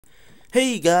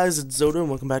Hey guys, it's Zoda and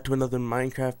welcome back to another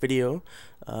Minecraft video.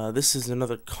 This is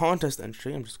another contest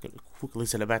entry. I'm just going to quickly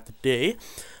set it back today.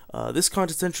 This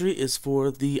contest entry is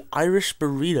for the Irish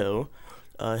Burrito.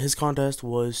 His contest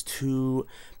was to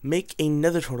make a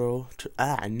nether tunnel,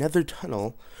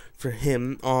 for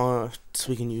him so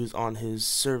we can use on his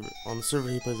server, on the server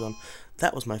he plays on.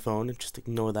 That was my phone, just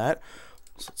ignore that.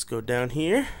 So let's go down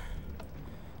here.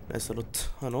 Nice little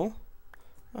tunnel.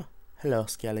 Oh, hello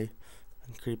Skelly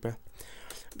and Creeper.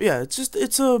 But yeah,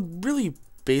 it's a really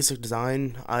basic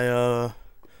design. I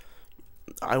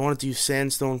wanted to use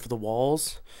sandstone for the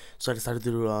walls, so I decided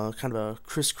to do kind of a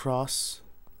crisscross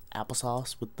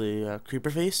applesauce with the creeper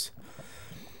face.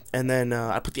 And then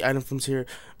I put the item frames here,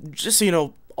 just so you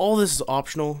know, all this is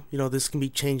optional. You know, this can be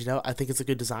changed out. I think it's a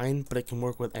good design, but it can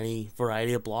work with any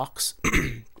variety of blocks.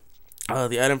 The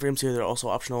item frames here, they're also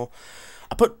optional.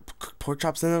 I put pork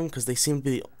chops in them because they seem to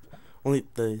be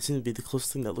the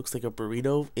closest thing that looks like a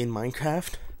burrito in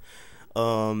Minecraft.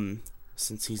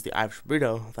 Since he's the Irish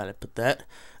burrito, I thought I'd put that.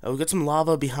 We got some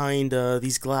lava behind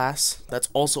these glass. That's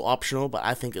also optional, but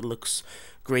I think it looks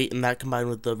great, and that combined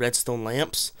with the redstone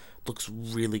lamps looks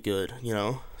really good, you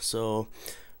know. So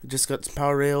we just got some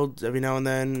power rails every now and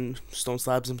then, stone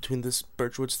slabs in between this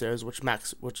birchwood stairs, which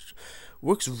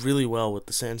works really well with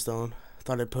the sandstone. I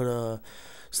thought I'd put a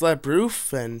slab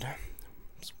roof and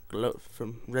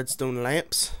from redstone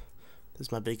lamps. This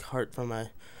is my big heart from my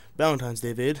Valentine's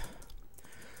Day vid.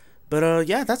 But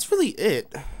yeah, that's really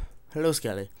it. Hello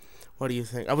Skelly. What do you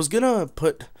think? I was gonna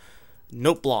put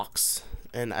note blocks,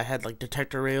 and I had like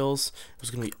detector rails. It was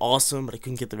gonna be awesome, but I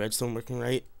couldn't get the redstone working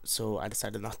right, so I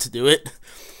decided not to do it.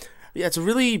 Yeah, it's a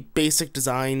really basic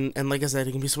design, and like I said,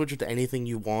 it can be switched to anything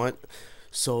you want.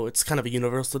 So it's kind of a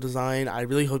universal design. I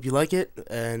really hope you like it,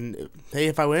 and hey,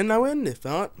 if I win, I win. If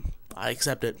not, I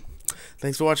accept it.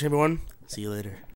 Thanks for watching, everyone. See you later.